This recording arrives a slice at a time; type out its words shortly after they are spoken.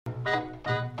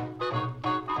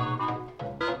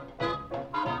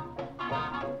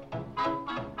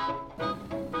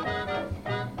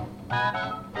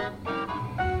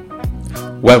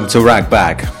Welcome to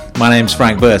Ragbag. My name's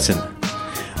Frank Burton.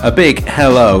 A big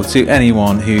hello to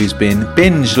anyone who's been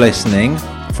binge listening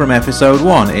from episode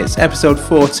 1. It's episode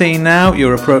 14 now.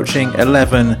 You're approaching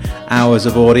 11 hours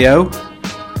of audio.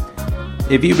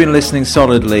 If you've been listening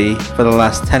solidly for the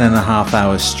last 10 and a half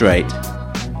hours straight,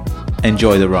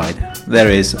 enjoy the ride. There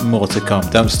is more to come.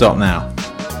 Don't stop now.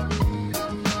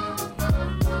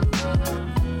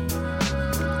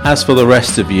 As for the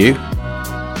rest of you,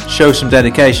 show some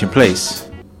dedication, please.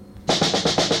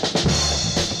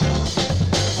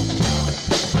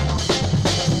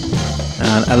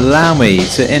 And allow me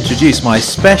to introduce my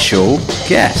special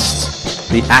guest,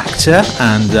 the actor,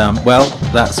 and well,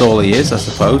 that's all he is, I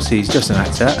suppose. He's just an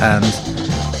actor and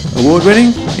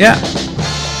award-winning,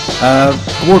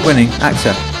 award-winning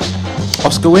actor.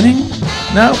 Oscar-winning?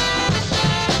 No.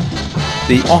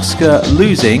 The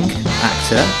Oscar-losing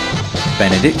actor,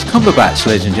 Benedict Cumberbatch,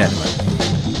 ladies and gentlemen.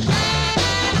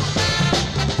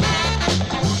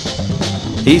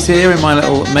 He's here in my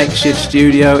little makeshift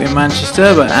studio in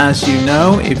Manchester, but as you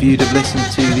know, if you'd have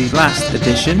listened to the last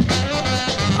edition,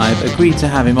 I've agreed to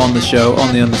have him on the show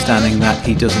on the understanding that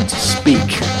he doesn't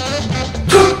speak.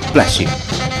 Bless you.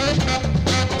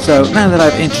 So now that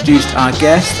I've introduced our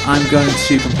guest, I'm going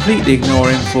to completely ignore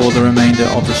him for the remainder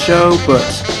of the show, but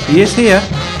he is here.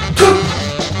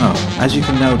 Oh, as you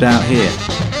can no doubt hear.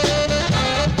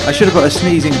 I should have put a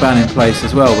sneezing ban in place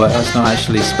as well, but that's not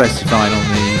actually specified on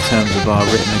the terms of our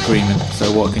written agreement,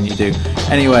 so what can you do?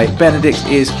 Anyway, Benedict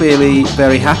is clearly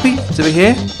very happy to be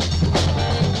here.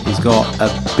 He's got a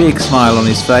big smile on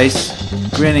his face,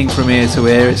 grinning from ear to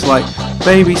ear. It's like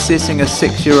babysitting a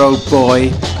 6-year-old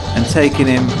boy and taking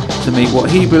him to meet what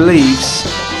he believes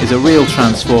is a real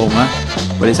Transformer,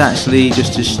 but it's actually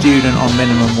just a student on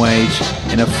minimum wage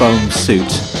in a foam suit.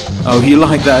 Oh, you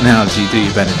like that analogy, do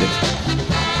you, Benedict?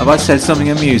 Have I said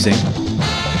something amusing?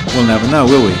 We'll never know,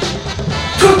 will we?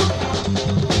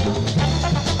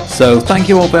 So thank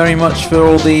you all very much for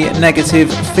all the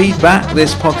negative feedback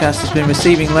this podcast has been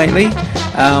receiving lately.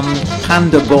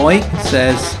 Panda Boy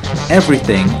says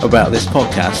everything about this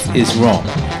podcast is wrong.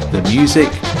 The music,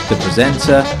 the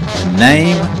presenter, the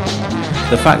name,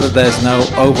 the fact that there's no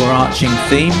overarching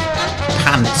theme.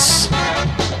 Pants.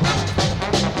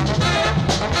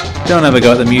 Don't ever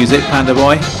go at the music, Panda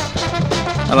Boy.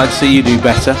 I'd like to see you do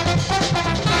better.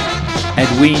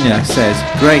 Edwina says,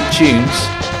 great tunes,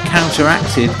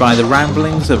 counteracted by the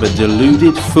ramblings of a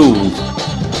deluded fool.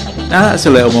 Now that's a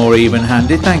little more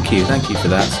even-handed, thank you for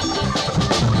that.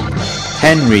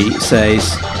 Henry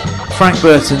says, Frank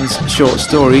Burton's short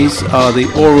stories are the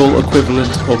oral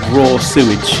equivalent of raw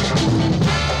sewage.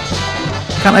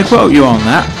 Can I quote you on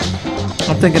that?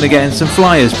 I'm thinking of getting some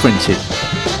flyers printed.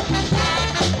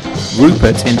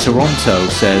 Rupert in Toronto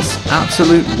says,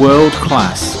 absolute world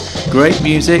class, great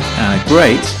music and a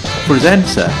great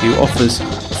presenter who offers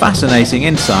fascinating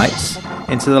insights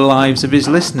into the lives of his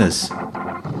listeners.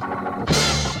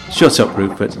 Shut up,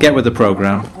 Rupert, get with the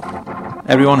programme.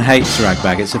 Everyone hates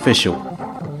Ragbag, it's official.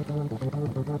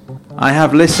 I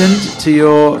have listened to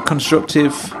your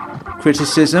constructive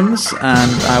criticisms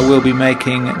and I will be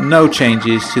making no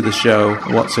changes to the show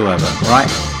whatsoever, right?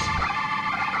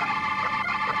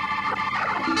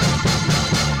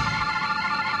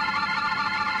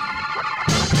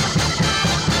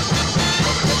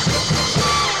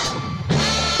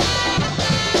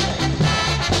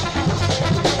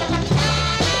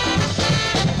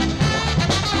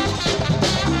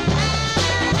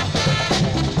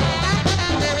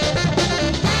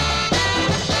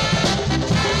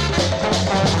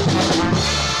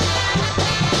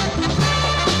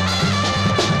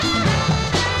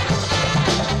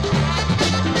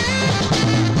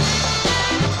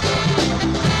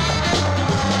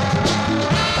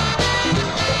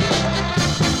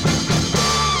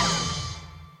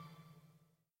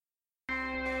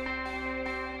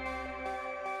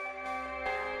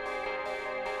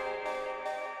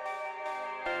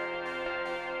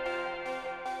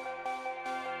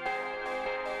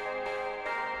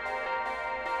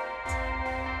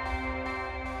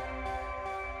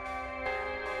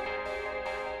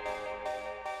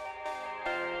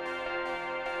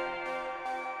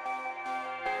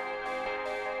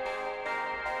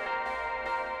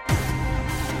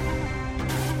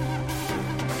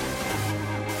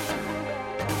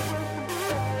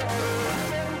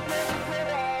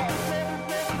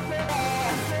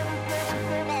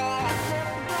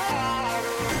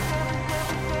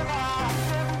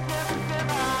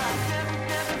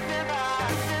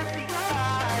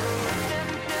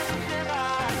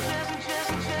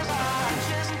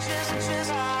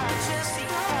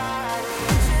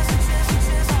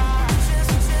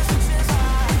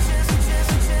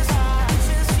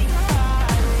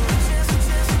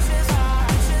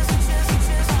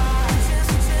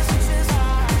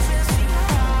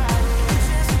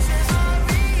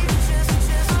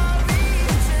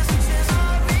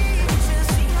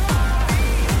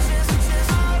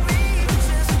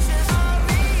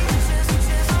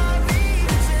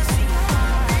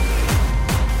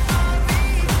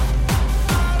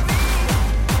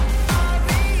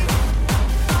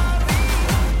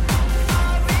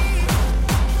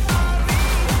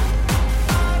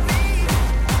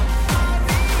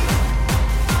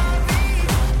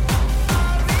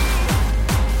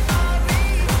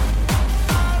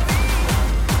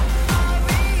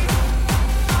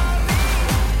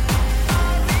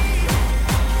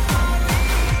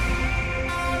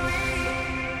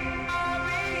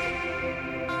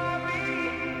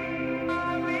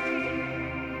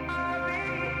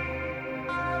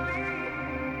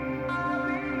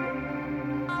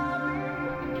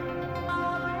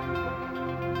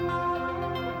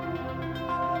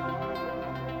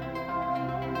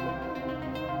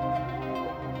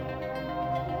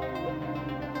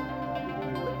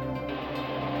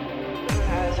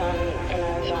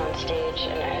 on stage,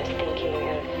 and I was thinking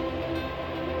of,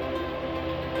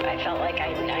 I felt like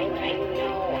I know him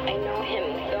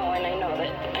though, and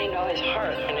I know his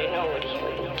heart, and I know what he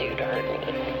would do to hurt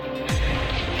me.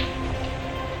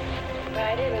 But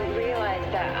I didn't realize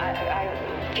that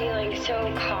I'm feeling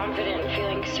so confident,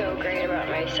 feeling so great about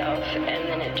myself, and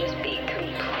then it just be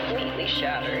completely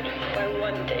shattered by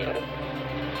one thing.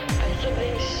 By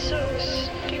something so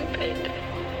stupid.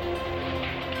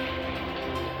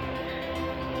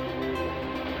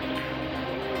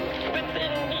 But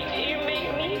then you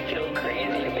make me feel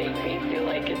crazy. You make me feel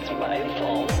like it's my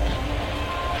fault.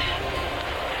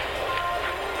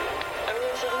 I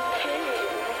was in pain.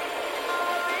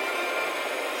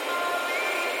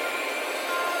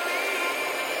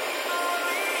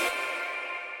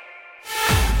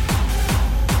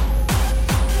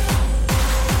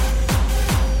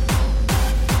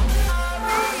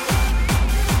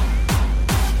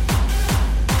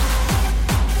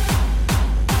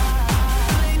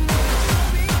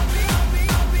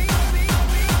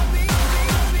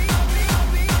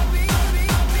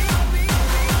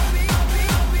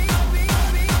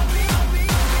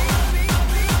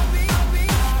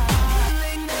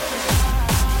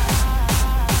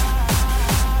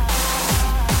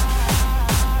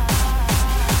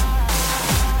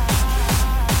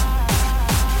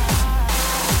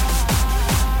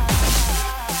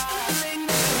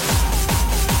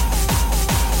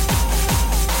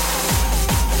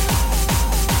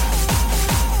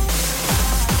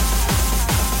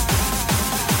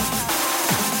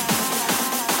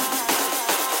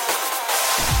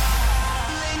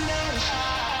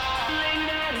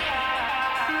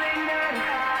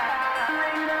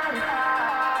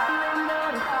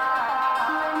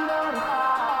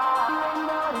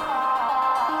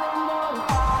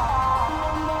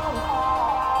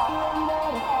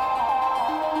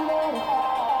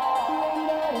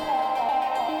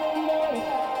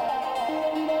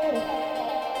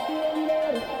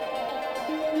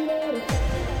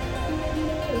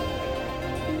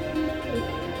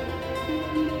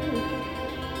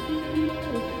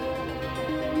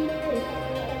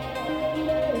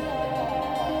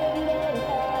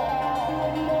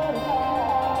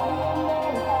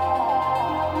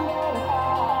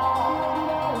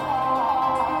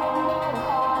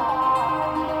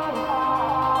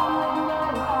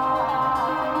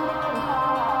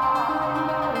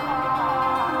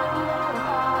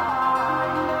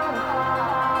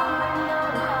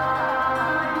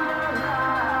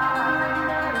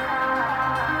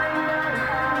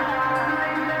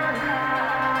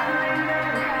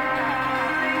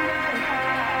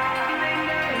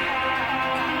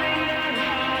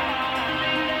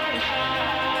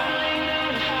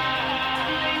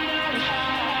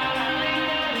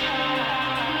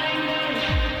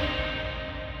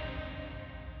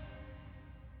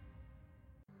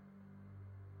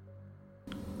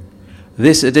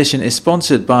 This edition is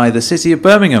sponsored by the city of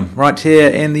Birmingham, right here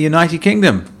in the United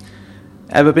Kingdom.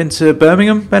 Ever been to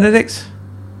Birmingham, Benedict?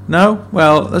 No?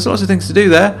 Well, there's lots of things to do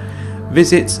there.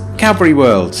 Visit Cadbury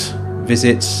World.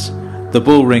 Visit the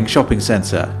Bullring Shopping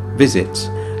Centre. Visit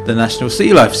the National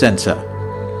Sea Life Centre.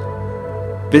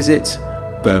 Visit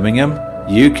Birmingham,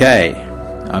 UK.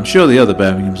 I'm sure the other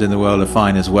Birminghams in the world are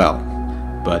fine as well,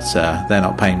 but they're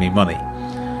not paying me money.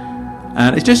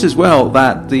 And it's just as well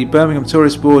that the Birmingham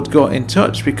Tourist Board got in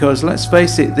touch, because let's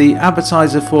face it, the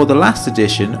advertiser for the last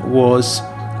edition was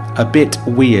a bit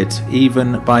weird,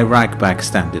 even by ragbag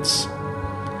standards.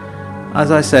 As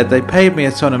I said, they paid me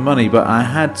a ton of money, but I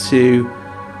had to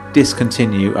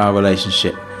discontinue our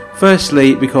relationship.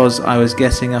 Firstly, because I was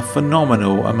getting a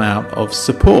phenomenal amount of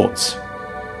support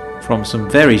from some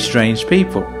very strange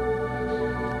people.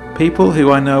 People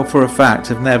who I know for a fact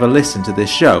have never listened to this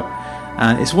show.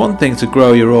 And it's one thing to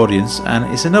grow your audience,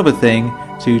 and it's another thing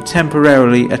to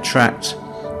temporarily attract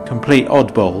complete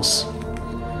oddballs.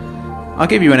 I'll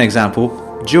give you an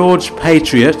example. George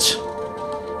Patriot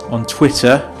on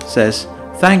Twitter says,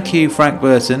 "Thank you, Frank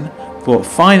Burton, for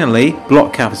finally,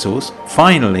 block capitals,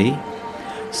 finally,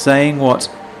 saying what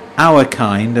our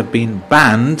kind have been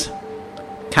banned,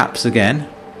 caps again,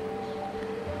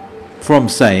 from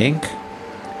saying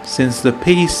since the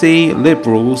PC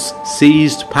Liberals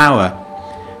seized power."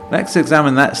 Let's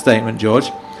examine that statement, George.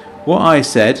 What I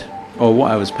said, or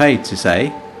what I was paid to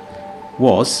say,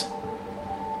 was,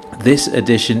 "This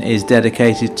edition is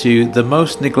dedicated to the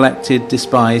most neglected,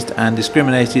 despised and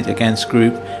discriminated against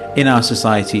group in our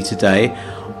society today,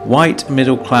 white,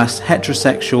 middle-class,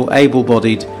 heterosexual,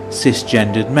 able-bodied,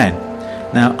 cisgendered men."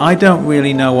 Now, I don't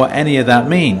really know what any of that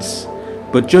means,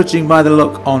 but judging by the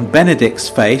look on Benedict's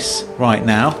face right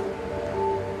now,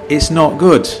 It's not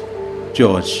good,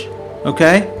 George.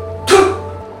 Okay?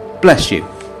 Bless you.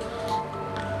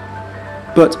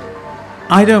 But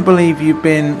I don't believe you've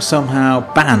been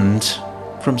somehow banned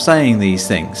from saying these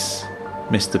things,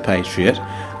 Mr. Patriot.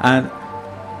 And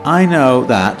I know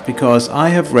that because I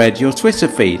have read your Twitter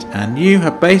feed, and you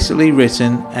have basically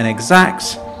written an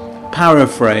exact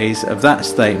paraphrase of that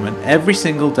statement every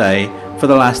single day for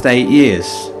the last 8 years.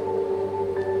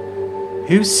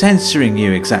 Who's censoring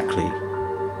you exactly?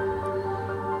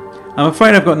 I'm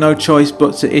afraid I've got no choice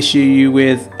but to issue you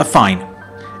with a fine.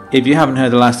 If you haven't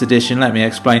heard the last edition, let me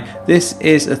explain. This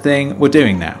is a thing we're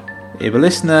doing now. If a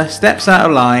listener steps out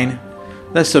of line,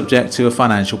 they're subject to a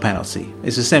financial penalty.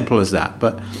 It's as simple as that,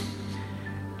 but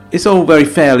it's all very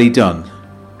fairly done.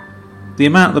 The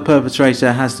amount the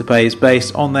perpetrator has to pay is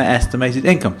based on their estimated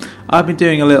income. I've been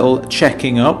doing a little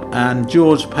checking up, and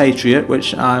George Patriot,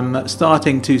 which I'm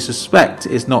starting to suspect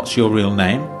is not your real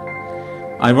name,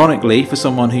 ironically, for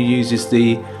someone who uses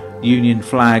the Union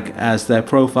flag as their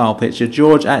profile picture,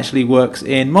 George actually works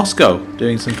in Moscow,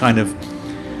 doing some kind of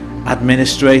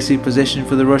administrative position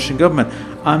for the Russian government.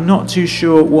 I'm not too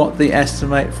sure what the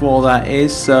estimate for that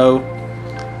is, so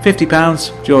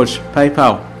 £50, George,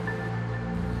 PayPal.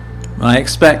 I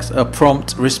expect a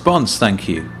prompt response, thank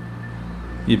you.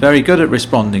 You're very good at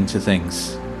responding to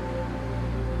things.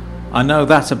 I know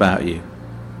that about you.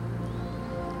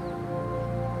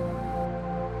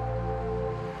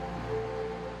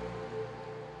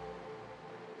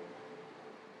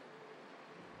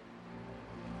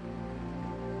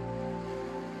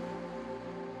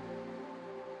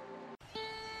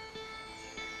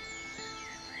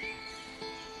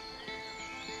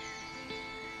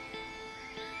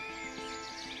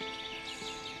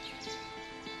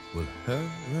 Well,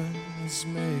 heaven is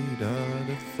made out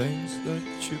of things that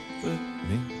you put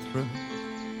me through.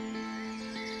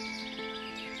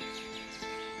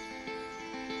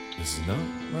 There's not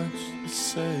much to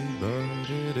say, but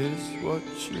it is what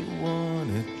you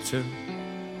want it to.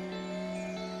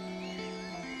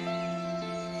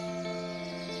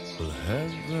 Well,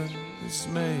 heaven is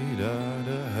made out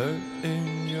of hurt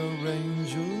in your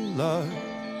angel love.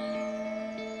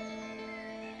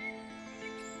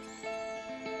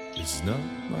 There's not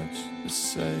much to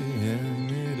say, and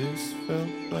it is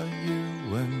felt by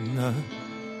you and I.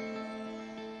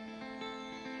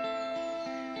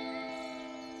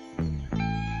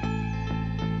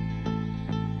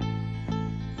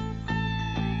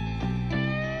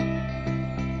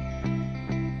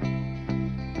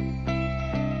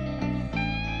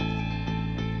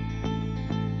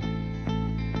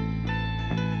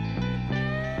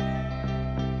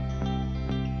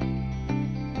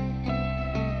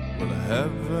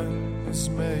 Heaven is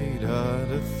made out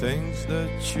of things that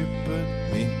you put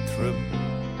me through.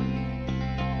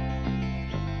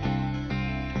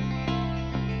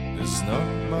 There's not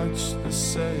much to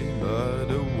say, but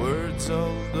the words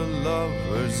all the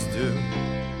lovers do.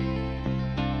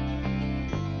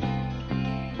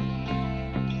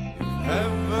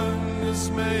 Heaven is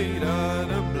made out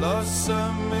of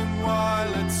blossoming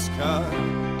violet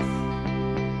skies.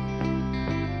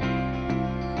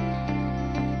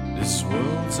 This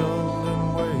world's old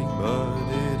and way, but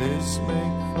it is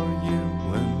made for you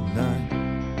and I.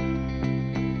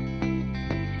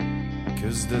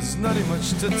 'Cause there's nothing much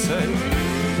to take,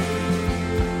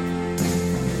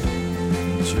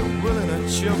 but you're willing at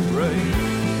your break.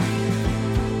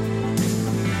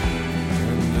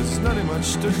 And there's nothing much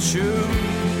to chew.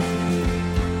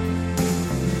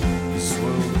 This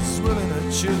world is willing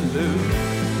at your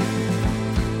lose.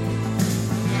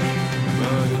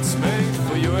 But it's made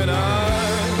for you and I,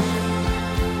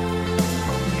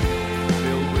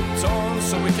 filled with thorns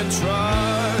so we can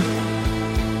try.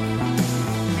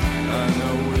 I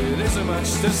know it isn't much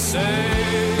to say,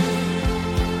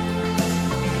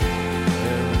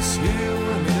 and it's here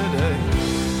with me today.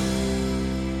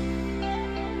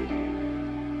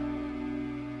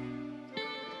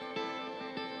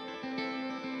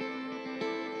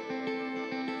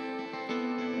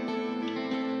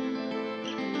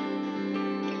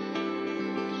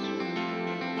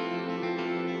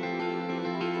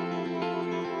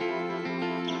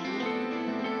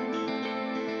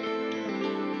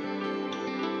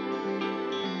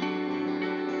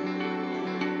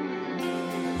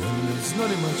 There's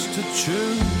nothing much to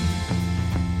chew.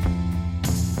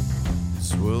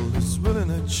 This world is willing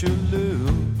at you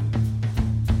lose.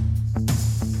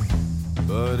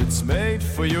 But it's made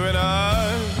for you and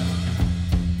I.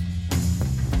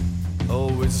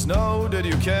 Always know that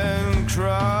you can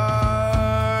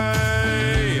cry,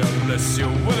 unless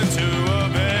you're willing to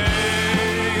obey,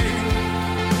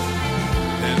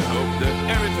 and hope that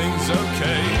everything's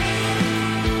okay.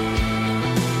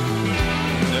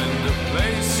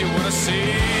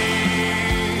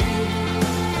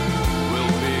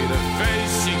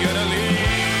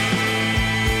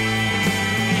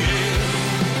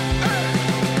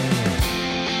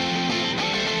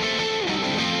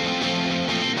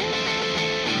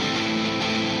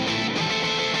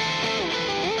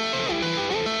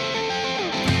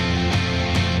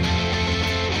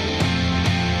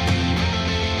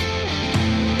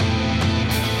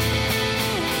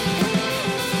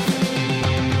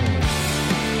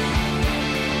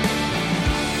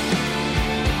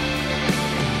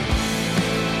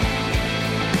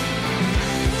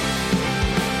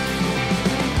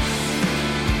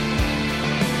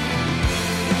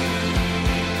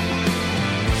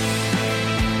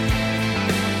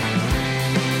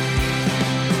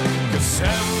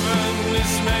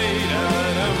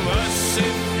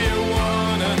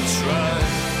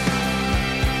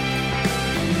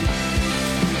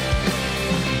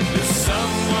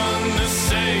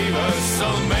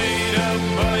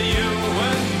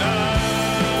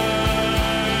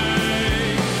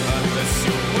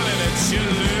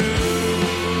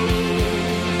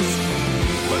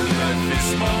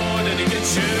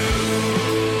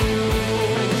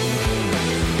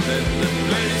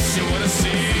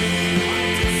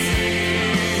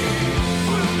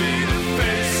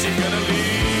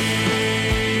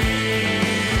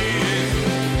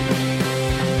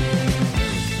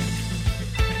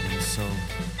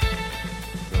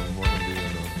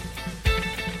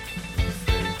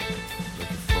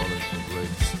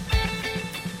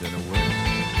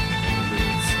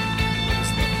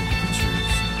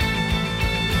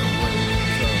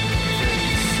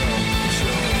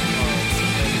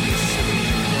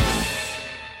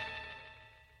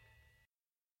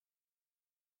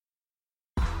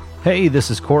 Hey, this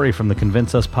is Corey from the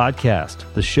Convince Us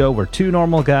podcast, the show where two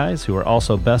normal guys who are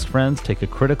also best friends take a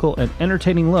critical and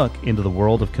entertaining look into the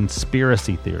world of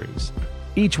conspiracy theories.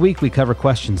 Each week we cover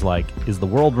questions like, is the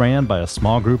world ran by a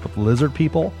small group of lizard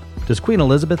people? Does Queen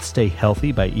Elizabeth stay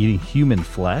healthy by eating human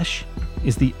flesh?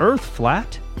 Is the Earth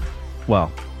flat?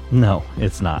 Well, no,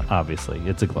 it's not, obviously.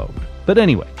 It's a globe. But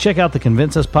anyway, check out the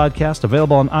Convince Us podcast,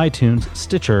 available on iTunes,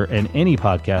 Stitcher, and any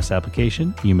podcast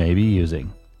application you may be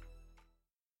using.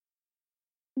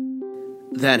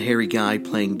 That hairy guy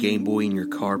playing Game Boy in your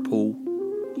carpool,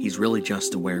 he's really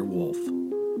just a werewolf.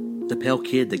 The pale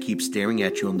kid that keeps staring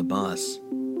at you on the bus.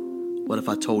 What if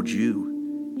I told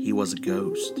you he was a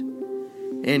ghost?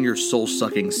 And your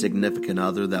soul-sucking significant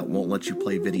other that won't let you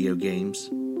play video games?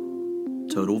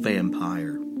 Total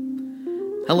vampire.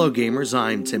 Hello gamers,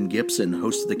 I'm Tim Gibson,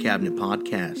 host of the Cabinet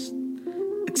Podcast.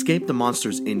 Escape the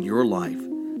monsters in your life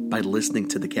by listening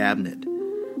to The Cabinet.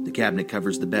 The Cabinet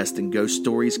covers the best in ghost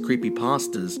stories,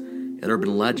 creepypastas, and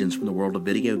urban legends from the world of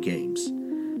video games.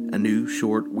 A new,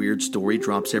 short, weird story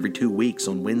drops every 2 weeks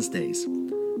on Wednesdays.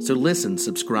 So listen,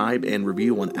 subscribe, and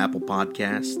review on Apple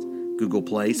Podcasts, Google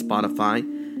Play, Spotify,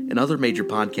 and other major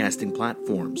podcasting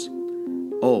platforms.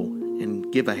 Oh,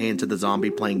 and give a hand to the zombie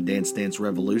playing Dance Dance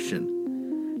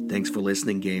Revolution. Thanks for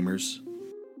listening, gamers.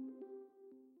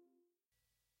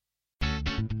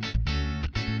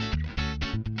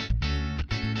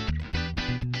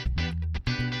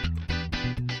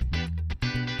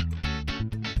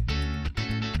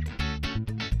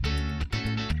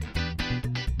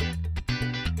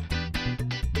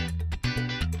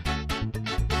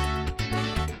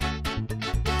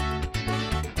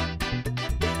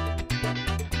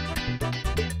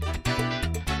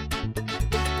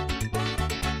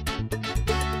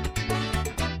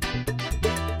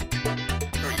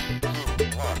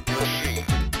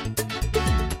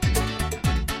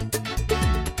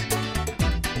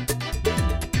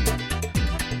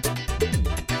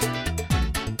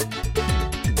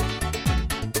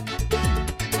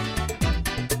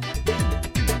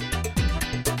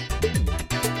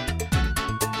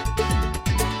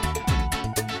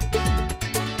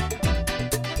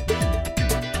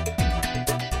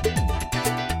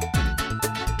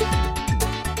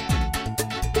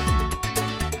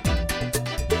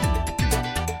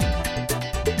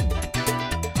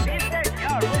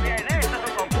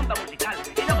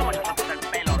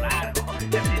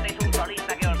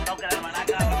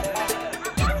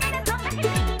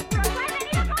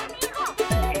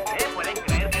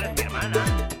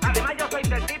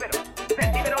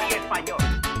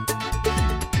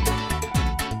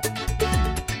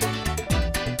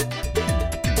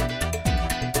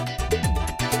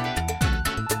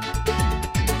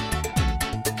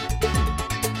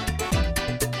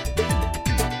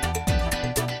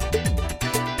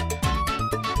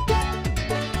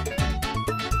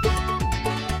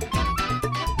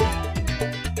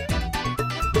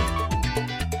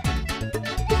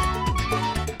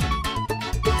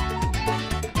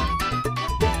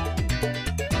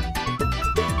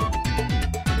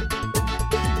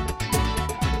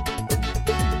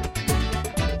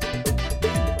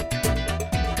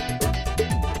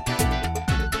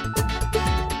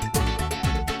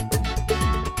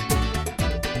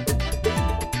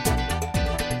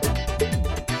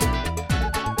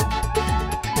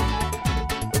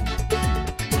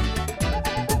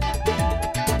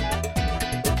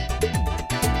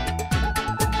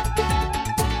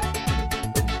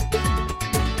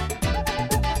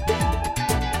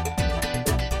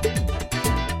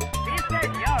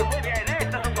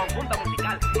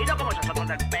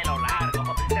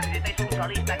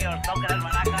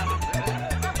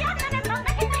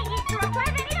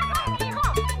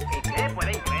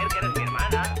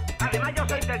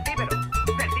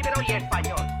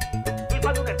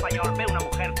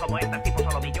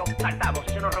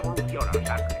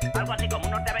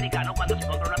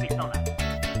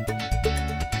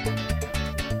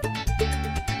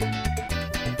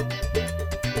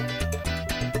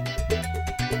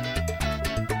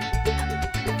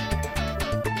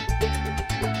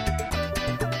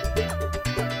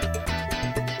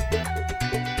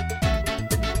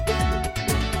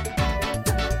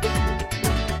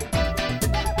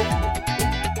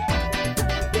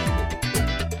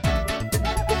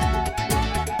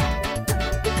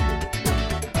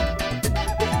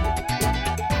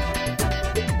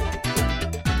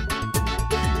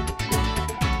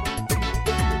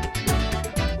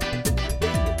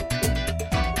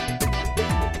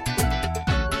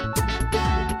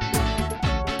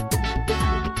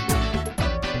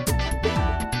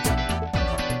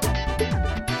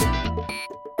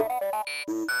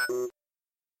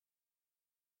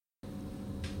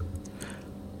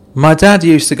 My dad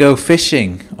used to go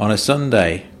fishing on a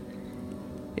Sunday.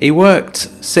 He worked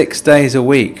 6 days a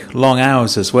week, long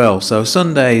hours as well, so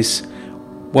Sundays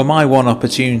were my one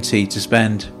opportunity to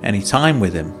spend any time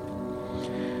with him.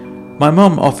 My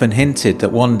mum often hinted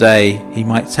that one day he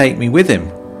might take me with him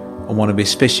on one of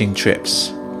his fishing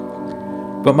trips,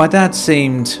 but my dad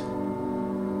seemed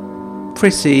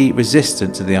pretty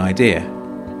resistant to the idea.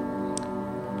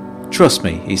 "Trust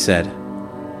me," he said,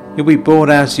 "you'll be bored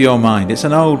out of your mind. It's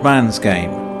an old man's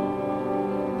game."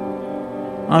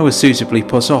 I was suitably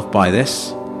put off by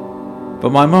this,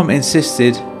 but my mum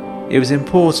insisted it was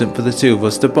important for the two of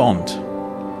us to bond.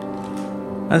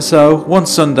 And so, one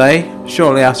Sunday,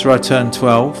 shortly after I turned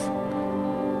 12,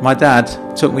 my dad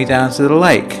took me down to the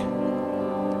lake.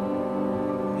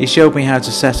 He showed me how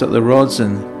to set up the rods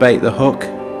and bait the hook.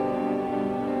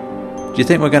 "Do you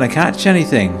think we're going to catch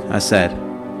anything?" I said.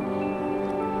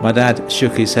 My dad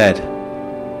shook his head.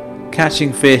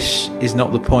 "Catching fish is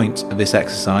not the point of this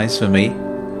exercise for me."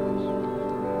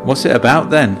 "What's it about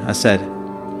then?" I said.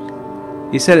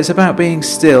 He said, "It's about being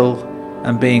still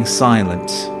and being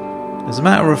silent. As a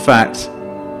matter of fact,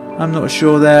 I'm not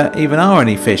sure there even are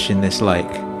any fish in this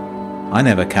lake. I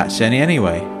never catch any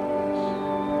anyway."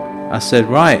 I said,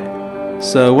 "Right,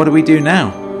 so what do we do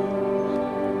now?"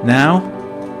 "Now,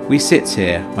 we sit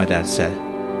here," my dad said.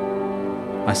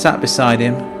 I sat beside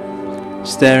him,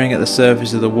 staring at the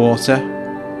surface of the water.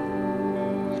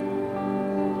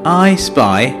 "I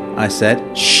spy," I said.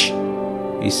 "Shh,"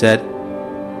 he said.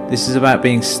 "This is about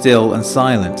being still and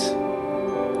silent."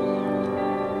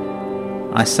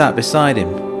 I sat beside him,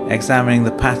 examining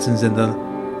the patterns in the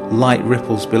light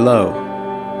ripples below.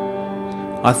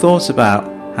 I thought about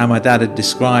how my dad had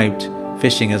described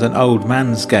fishing as an old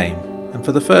man's game, and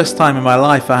for the first time in my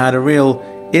life I had a real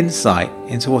insight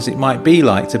into what it might be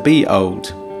like to be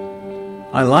old.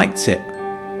 I liked it.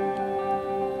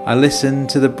 I listened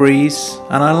to the breeze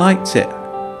and I liked it.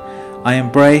 I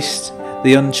embraced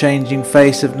the unchanging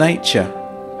face of nature.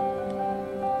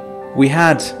 We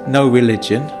had no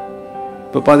religion,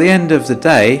 but by the end of the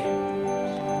day,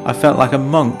 I felt like a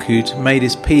monk who'd made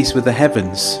his peace with the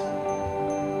heavens.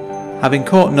 Having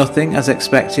caught nothing as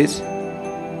expected,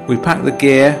 we packed the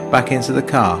gear back into the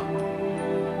car.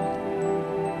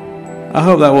 "I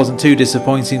hope that wasn't too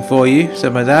disappointing for you,"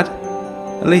 said my dad.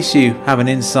 "At least you have an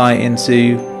insight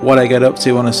into what I get up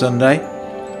to on a Sunday."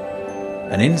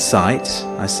 "An insight?"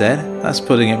 I said. "That's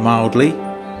putting it mildly.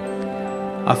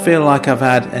 I feel like I've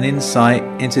had an insight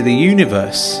into the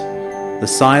universe, the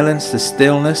silence, the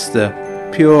stillness, the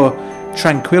pure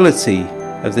tranquility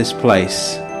of this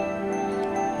place.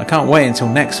 I can't wait until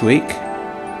next week."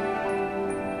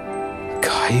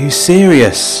 "God, are you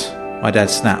serious?" my dad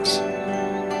snapped.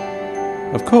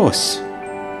 "Of course.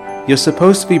 You're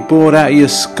supposed to be bored out of your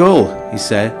skull," he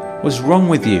said. "What's wrong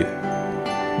with you?"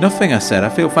 "Nothing," I said. "I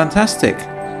feel fantastic."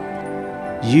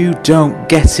 "You don't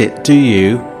get it, do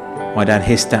you?" my dad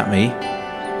hissed at me.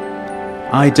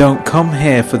 "I don't come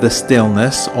here for the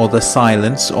stillness or the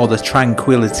silence or the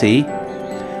tranquility.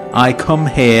 I come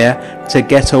here to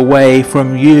get away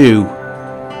from you."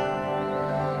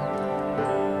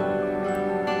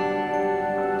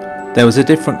 There was a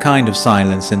different kind of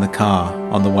silence in the car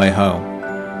on the way home.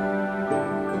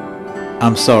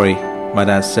 "I'm sorry," my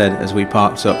dad said as we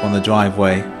parked up on the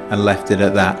driveway and left it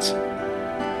at that.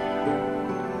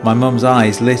 My mum's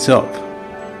eyes lit up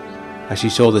as she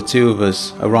saw the two of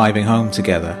us arriving home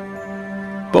together.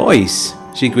 "Boys,"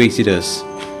 she greeted us,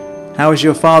 "how was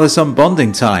your father-son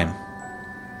bonding time?"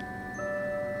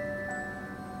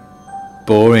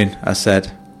 "Boring," I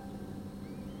said.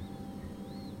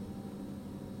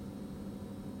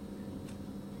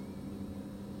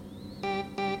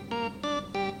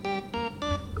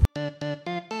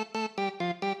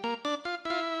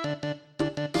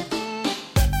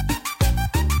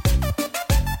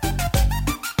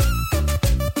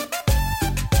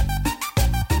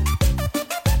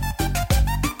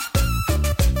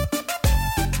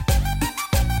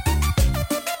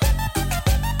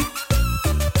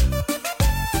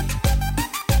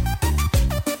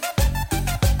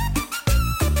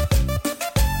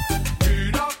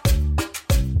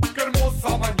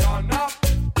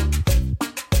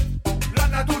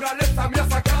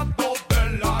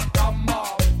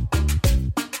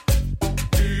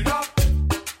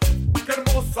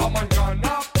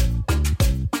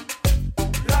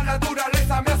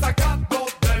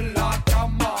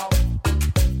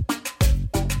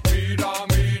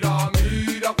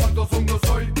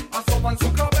 Asoman su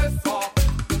cabeza,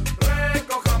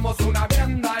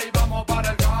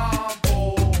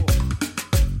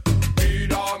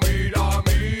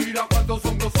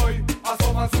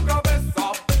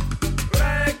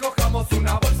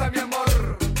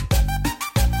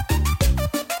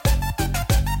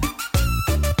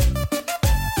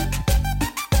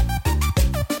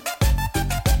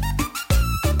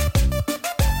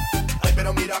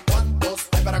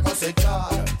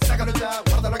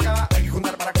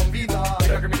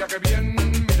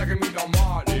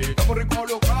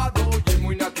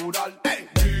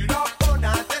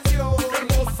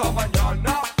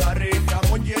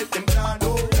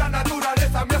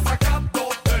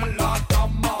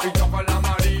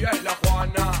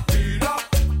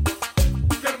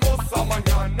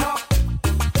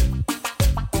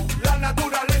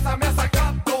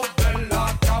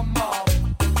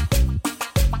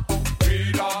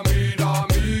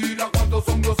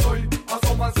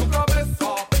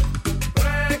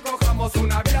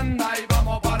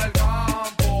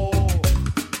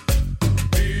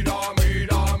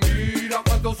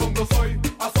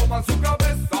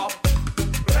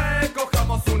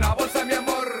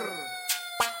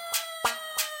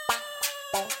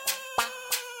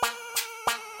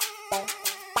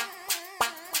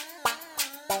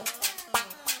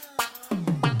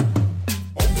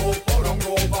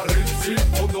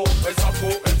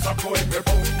 saco y me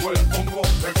pongo el pongo.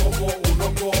 Me como un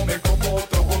hongo, me como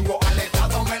otro hongo.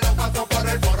 Aletado me lo paso por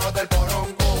el forro del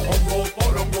porongo. Hongo,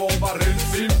 porongo, barril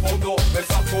sin fondo. Me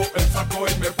saco el saco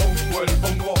y me pongo el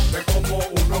pongo. Me como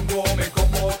un hongo, me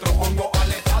como otro hongo.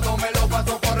 Aletado me lo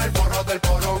paso por el forro del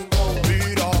porongo.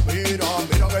 Mira, mira,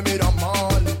 mira que mira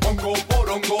mal. Hongo,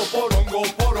 porongo, porongo,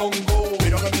 porongo.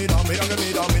 Mira que mira, mira que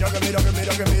mira, mira que mira que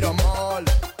mira que mira mal.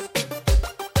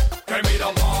 Que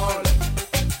mira mal.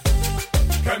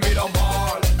 Que mira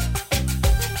mal.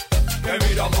 Que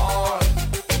mira mal.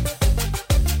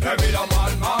 Que mira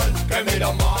mal, mal, que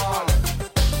mira mal.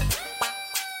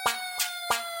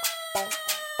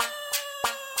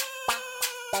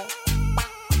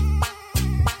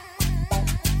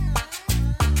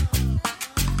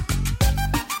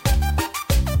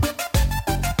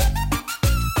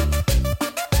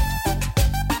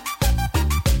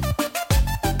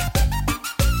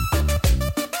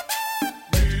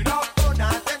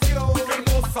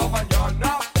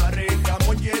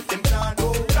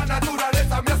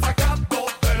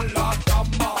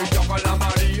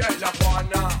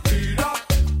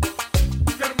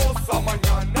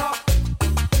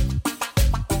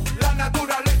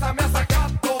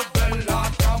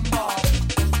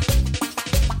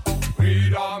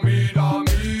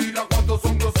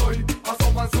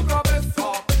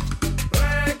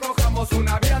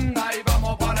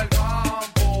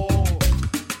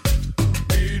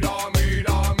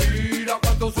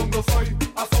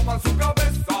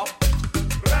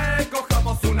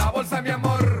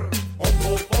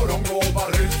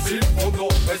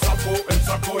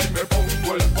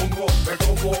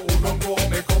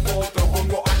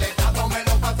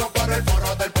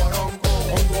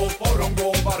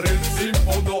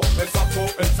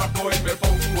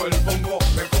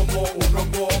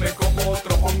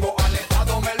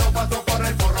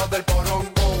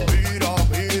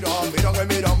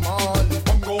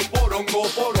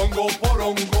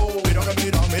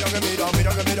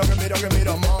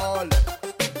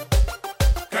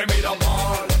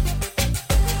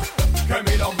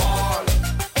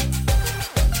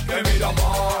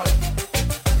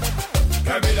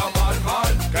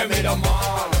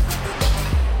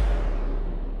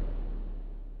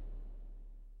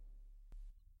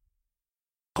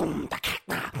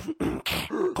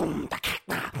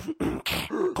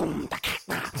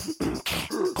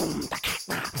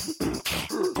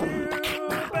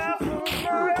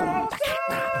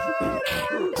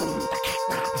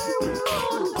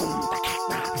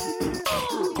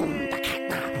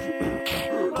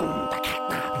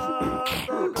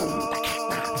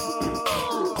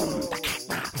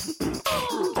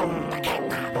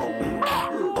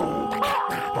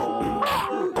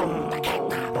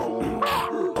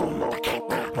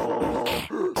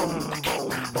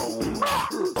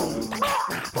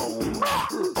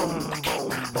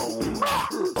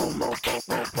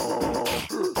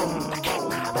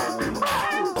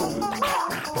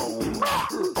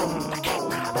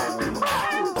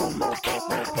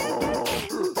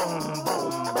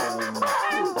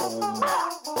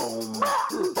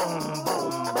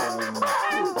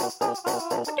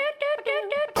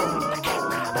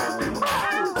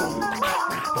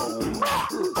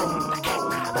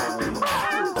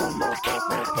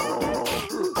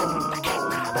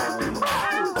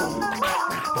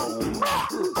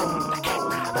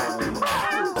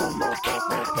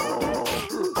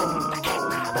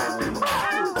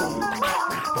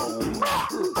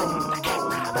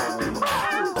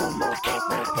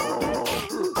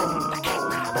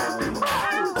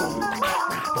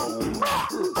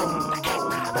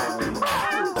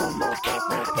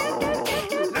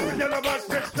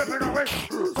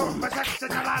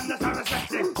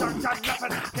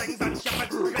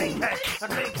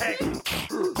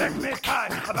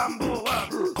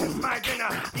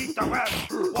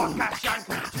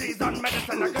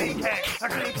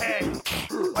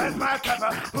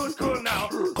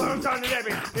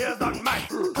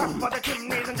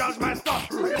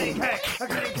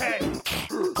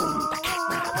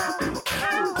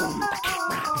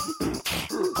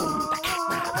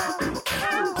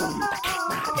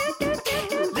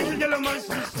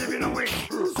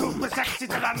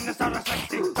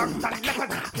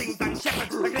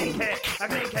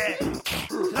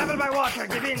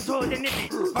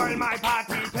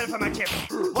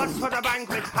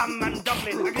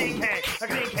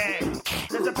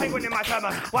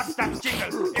 What's that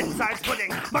jingle? Inside's pudding,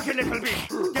 mucky little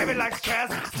beef. David likes chairs,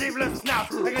 sleeveless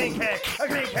snout. A green cake, a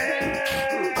green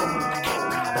cake.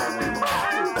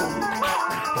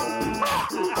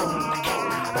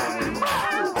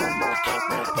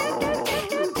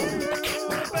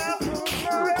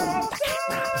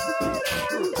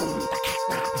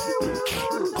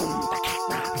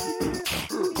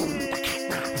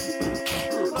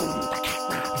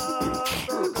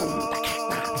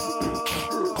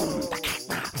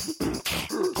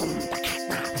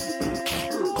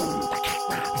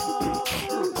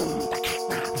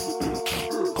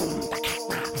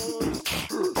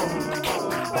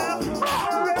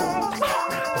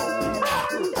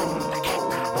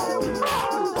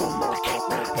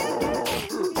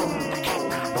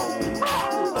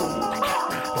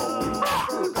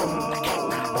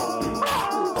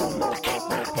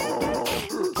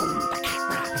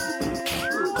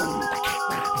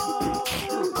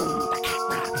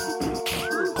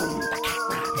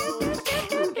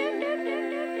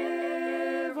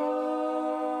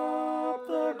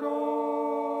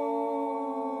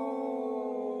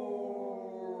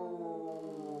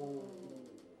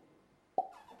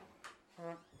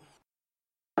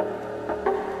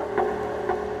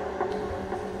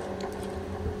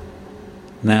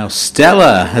 Now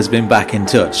Stella has been back in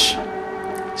touch.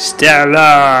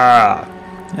 Stella!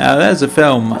 Now there's a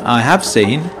film I have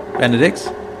seen, Benedict.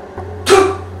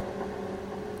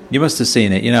 You must have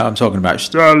seen it, you know what I'm talking about.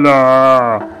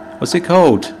 Stella! What's it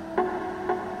called?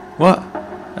 What?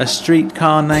 A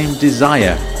Streetcar Named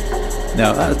Desire.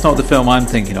 No, that's not the film I'm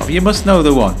thinking of. You must know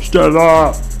the one.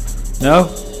 Stella! No?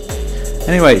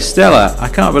 Anyway, Stella, I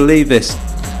can't believe this.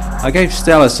 I gave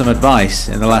Stella some advice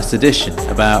in the last edition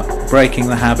about breaking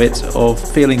the habit of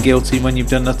feeling guilty when you've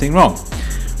done nothing wrong.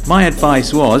 My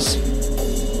advice was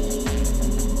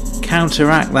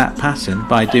counteract that pattern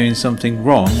by doing something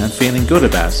wrong and feeling good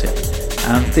about it.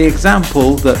 And the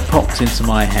example that popped into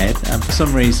my head, and for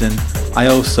some reason I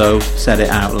also said it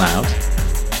out loud,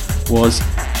 was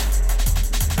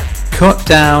cut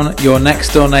down your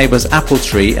next door neighbour's apple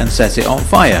tree and set it on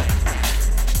fire.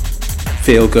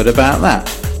 Feel good about that.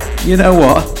 You know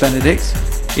what, Benedict?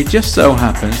 It just so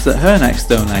happens that her next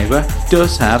door neighbour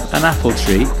does have an apple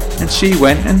tree and she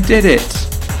went and did it.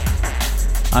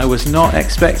 I was not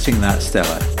expecting that,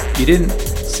 Stella. You didn't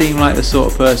seem like the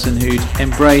sort of person who'd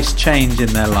embrace change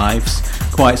in their lives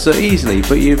quite so easily,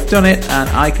 but you've done it and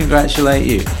I congratulate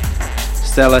you.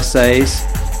 Stella says,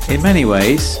 in many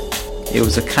ways, it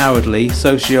was a cowardly,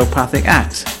 sociopathic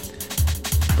act,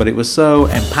 but it was so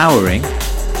empowering.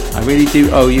 I really do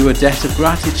owe you a debt of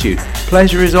gratitude.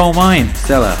 Pleasure is all mine,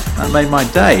 Stella. That made my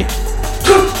day.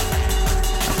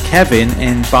 Kevin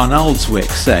in Barnoldswick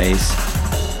says,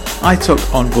 I took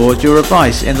on board your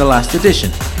advice in the last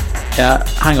edition.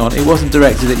 Hang on, it wasn't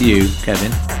directed at you,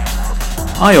 Kevin.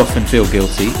 I often feel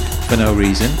guilty for no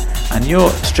reason, and your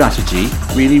strategy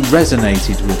really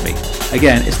resonated with me.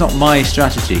 Again, it's not my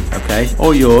strategy, okay,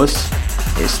 or yours.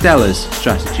 It's Stella's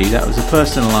strategy. That was a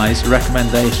personalised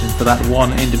recommendation for that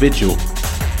one individual.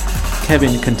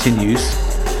 Kevin continues,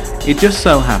 it just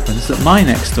so happens that my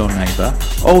next door neighbour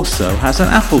also has an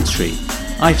apple tree.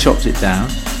 I chopped it down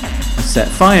and set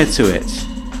fire to it.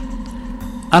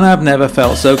 And I've never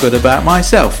felt so good about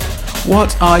myself.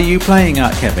 What are you playing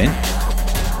at, Kevin?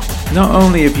 Not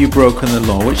only have you broken the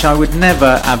law, which I would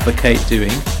never advocate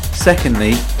doing,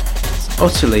 secondly, it's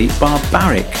utterly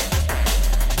barbaric.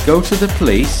 Go to the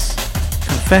police,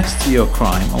 confess to your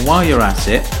crime, and while you're at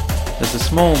it, there's a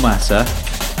small matter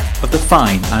of the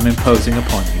fine I'm imposing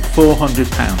upon you,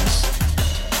 £400.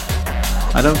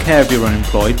 I don't care if you're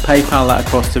unemployed, PayPal that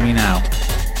across to me now.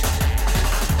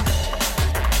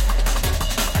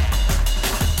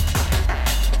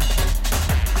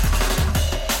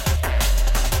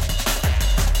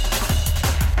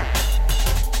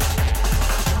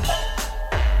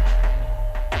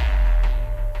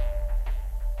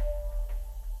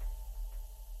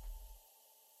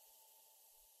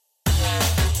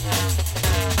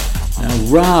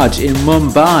 Raj in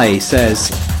Mumbai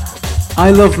says,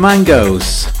 I love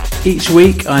mangoes. Each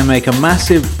week I make a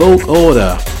massive bulk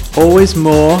order, always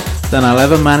more than I'll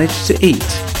ever manage to eat.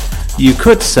 You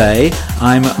could say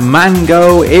I'm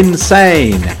mango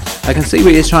insane. I can see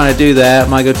what you're trying to do there,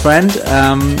 my good friend.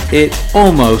 It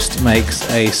almost makes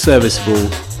a serviceable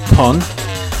pun,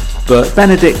 but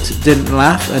Benedict didn't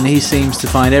laugh and he seems to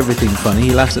find everything funny.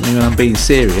 He laughs at me when I'm being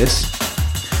serious.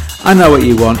 I know what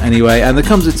you want anyway, and there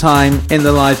comes a time in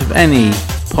the life of any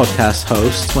podcast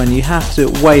host when you have to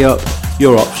weigh up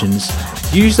your options.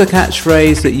 Use the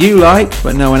catchphrase that you like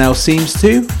but no one else seems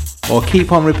to, or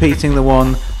keep on repeating the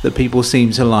one that people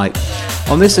seem to like.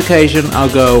 On this occasion,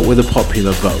 I'll go with a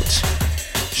popular vote.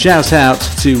 Shout out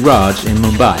to Raj in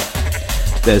Mumbai.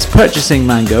 There's purchasing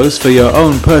mangoes for your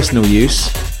own personal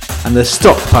use, and there's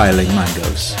stockpiling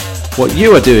mangoes. What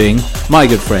you are doing, my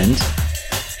good friend,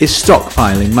 is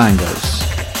stockpiling mangoes.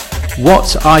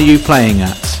 What are you playing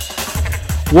at?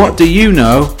 What do you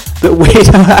know that we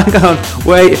don't...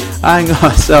 hang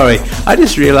on, sorry. I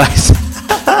just realised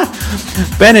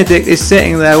Benedict is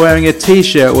sitting there wearing a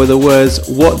t-shirt with the words,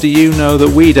 what do you know that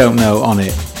we don't know on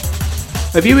it.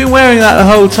 Have you been wearing that the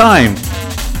whole time?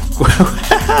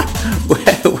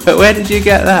 Where did you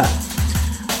get that?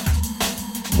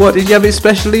 What, did you have it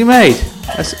specially made?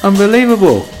 That's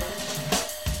unbelievable.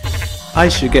 I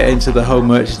should get into the whole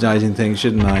merchandising thing,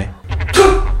 shouldn't I?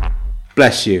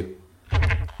 Bless you.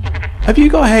 Have you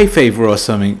got hay fever or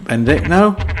something, Benedict?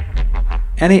 No?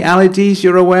 Any allergies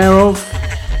you're aware of?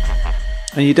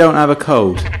 And you don't have a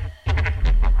cold?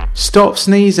 Stop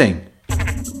sneezing.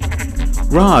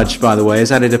 Raj, by the way,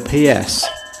 has added a PS.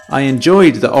 I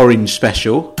enjoyed the orange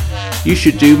special. You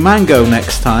should do mango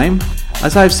next time.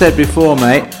 As I've said before,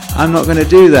 mate, I'm not going to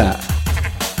do that.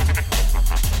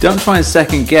 Don't try and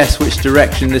second guess which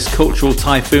direction this cultural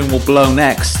typhoon will blow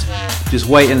next. Just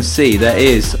wait and see, there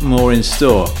is more in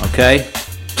store, okay?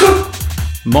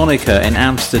 Monica in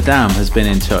Amsterdam has been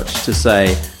in touch to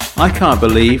say, I can't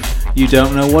believe you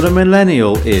don't know what a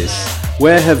millennial is.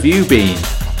 Where have you been?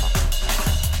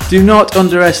 Do not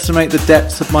underestimate the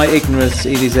depths of my ignorance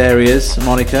in these areas,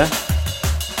 Monica.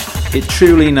 It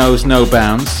truly knows no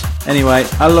bounds. Anyway,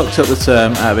 I looked up the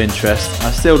term out of interest.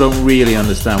 I still don't really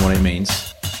understand what it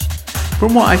means.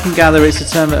 From what I can gather, it's a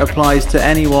term that applies to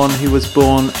anyone who was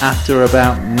born after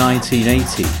about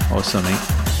 1980 or something.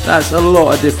 That's a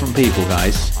lot of different people,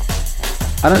 guys.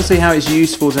 I don't see how it's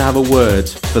useful to have a word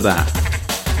for that.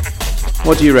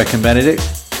 What do you reckon, Benedict?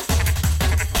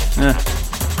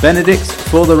 Benedict,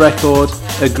 for the record,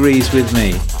 agrees with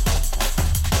me.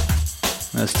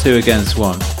 That's 2 against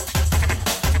 1.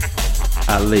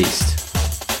 At least.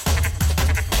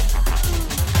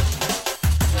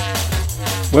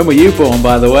 When were you born,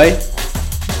 by the way?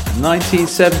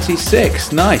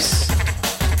 1976. Nice.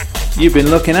 You've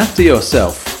been looking after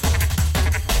yourself.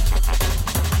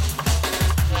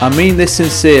 I mean this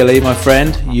sincerely, my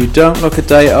friend. You don't look a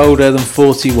day older than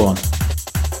 41.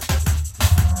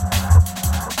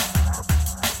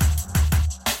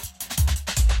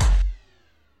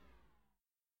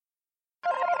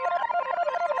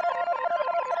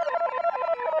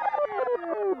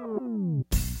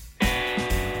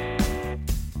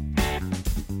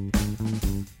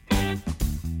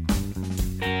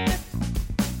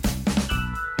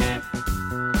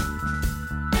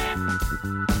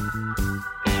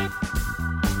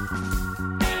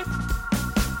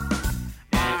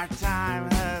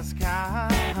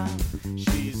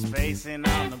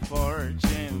 On the porch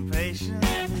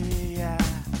impatiently, yeah.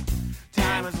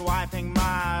 Time is wiping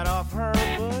mud off her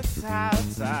boots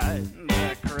outside.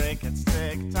 The crickets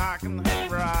tick-tocking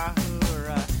hurrah,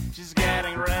 hurrah. She's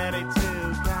getting ready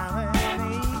to come in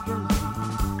eagerly.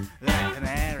 The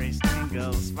canary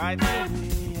stingles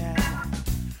spitefully, yeah.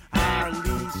 Our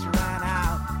lease ran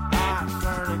out, our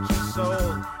furniture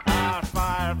sold, our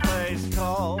fireplace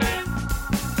cold.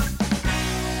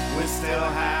 We still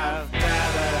have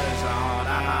feathers on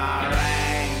our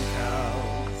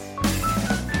raincoats.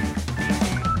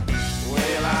 We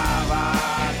love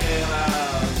our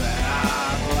pillows and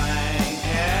our blankets.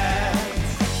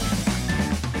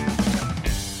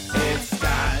 It's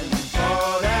time for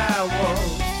the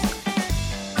wolves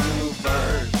to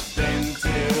burst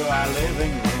into our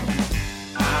living room.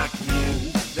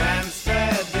 Accused and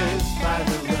seduced by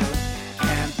the look,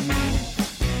 can't move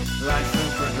like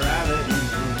supergravity.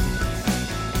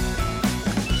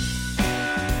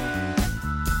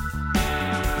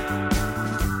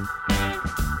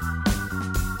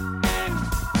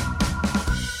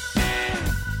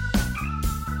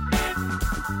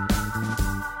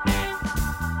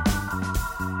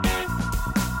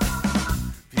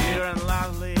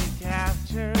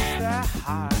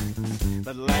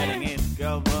 But letting it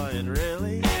go, boy, it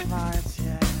really smarts,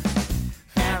 yeah.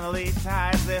 Family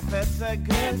ties if it's a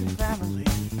good family,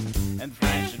 and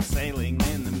friendship sailing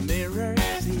in the mirror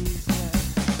seas, yeah.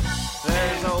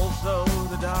 There's also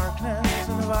the darkness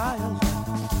and the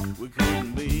violence. We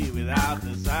couldn't be without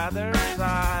this other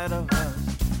side of us.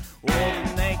 All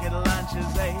the naked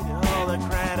lunches ate, all the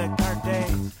credit card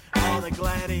dates, all the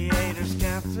gladiators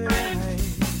captivate.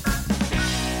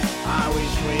 I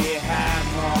wish we had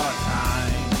more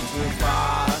time to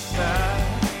foster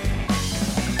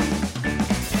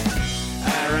a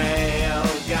rail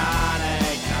gun, a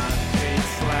concrete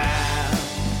slab,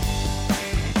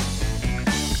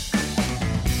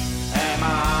 a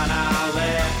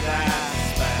monolith that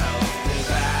spells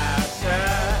disaster.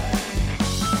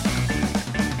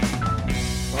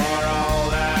 For all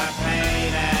the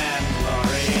pain and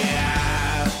glory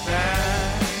after.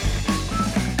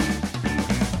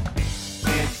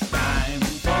 It's time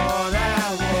for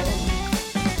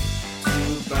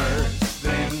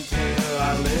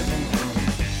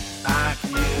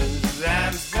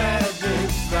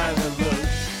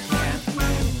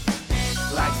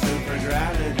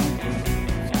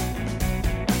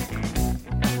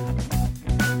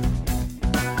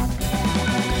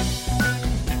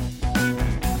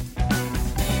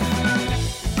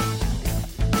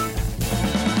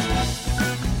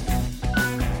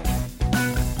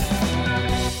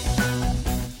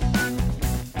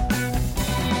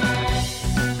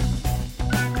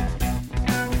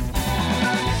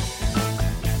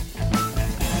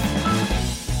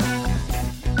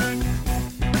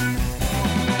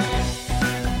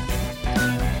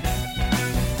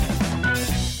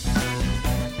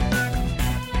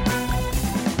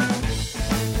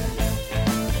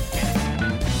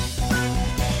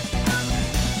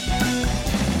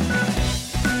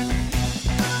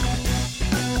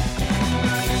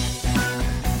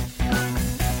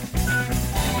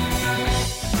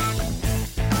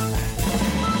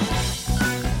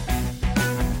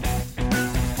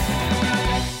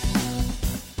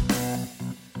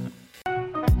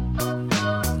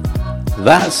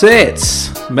That's it.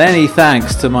 Many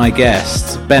thanks to my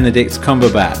guest, Benedict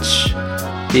Cumberbatch.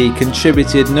 He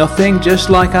contributed nothing,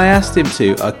 just like I asked him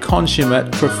to, a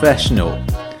consummate professional.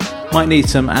 Might need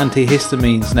some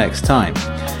antihistamines next time.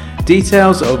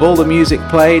 Details of all the music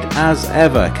played, as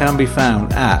ever, can be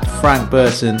found at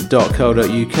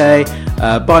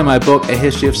frankburton.co.uk. Buy my book, A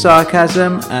History of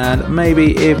Sarcasm, and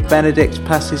maybe if Benedict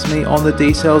passes me on the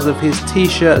details of his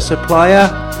t-shirt supplier,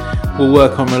 we'll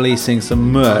work on releasing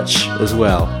some merch as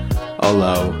well.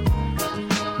 Although,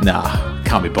 nah,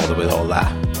 can't be bothered with all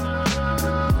that.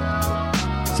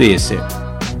 See you soon.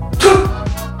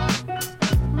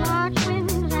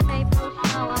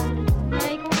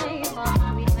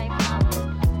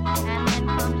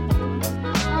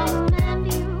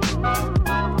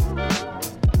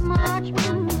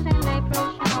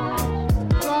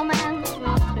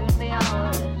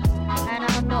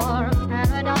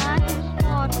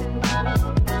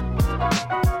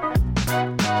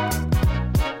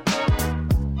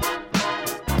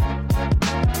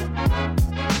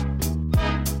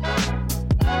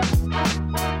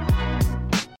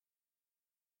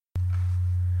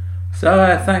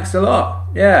 So thanks a lot.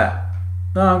 Yeah.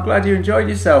 No, I'm glad you enjoyed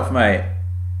yourself, mate.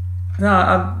 No,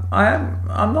 I'm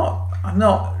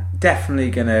not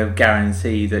definitely gonna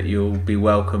guarantee that you'll be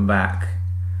welcome back,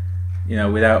 you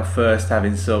know, without first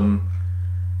having some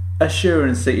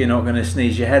assurance that you're not going to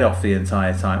sneeze your head off the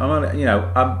entire time.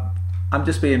 I'm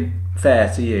just being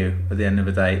fair to you at the end of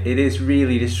the day. It is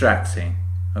really distracting,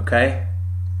 okay?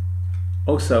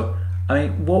 Also, I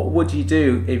mean, what would you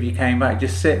do if you came back?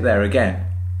 Just sit there again?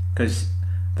 Because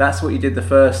that's what you did the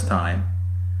first time,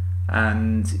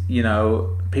 and you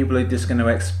know, people are just going to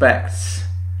expect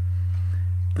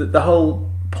that. The whole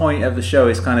point of the show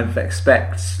is kind of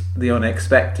expect the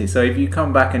unexpected. So if you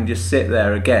come back and just sit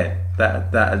there again,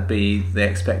 that'd be the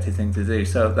expected thing to do.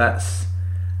 So that's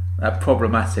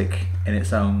problematic in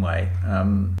its own way.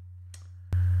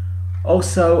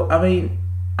 Also, I mean,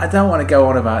 I don't want to go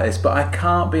on about this, but I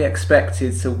can't be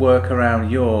expected to work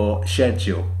around your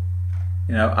schedule.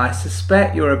 You know, I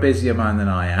suspect you're a busier man than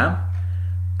I am,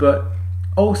 but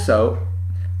also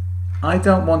I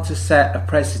don't want to set a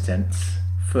precedent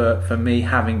for me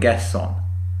having guests on.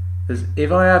 Because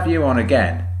if I have you on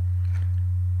again,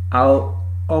 I'll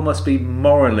almost be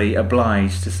morally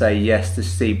obliged to say yes to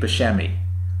Steve Buscemi,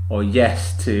 or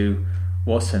yes to,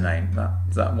 what's her name?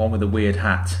 That one with the weird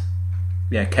hat.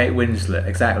 Yeah, Kate Winslet,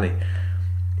 exactly.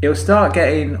 It'll start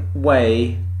getting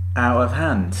way out of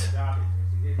hand.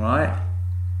 Right?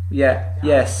 Yeah,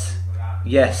 yes,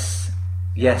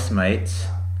 mate.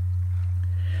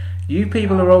 You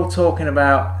people are all talking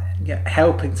about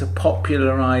helping to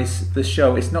popularise the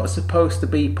show. It's not supposed to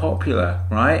be popular,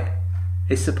 right?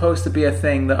 It's supposed to be a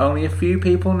thing that only a few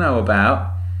people know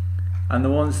about, and the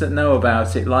ones that know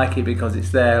about it like it because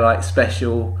it's their like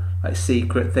special, like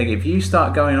secret thing. If you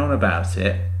start going on about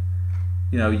it,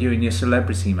 you know, you and your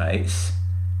celebrity mates,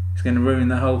 it's going to ruin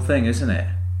the whole thing, isn't it?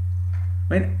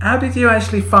 I mean, how did you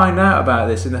actually find out about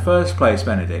this in the first place,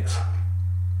 Benedict?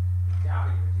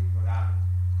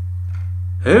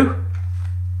 Who?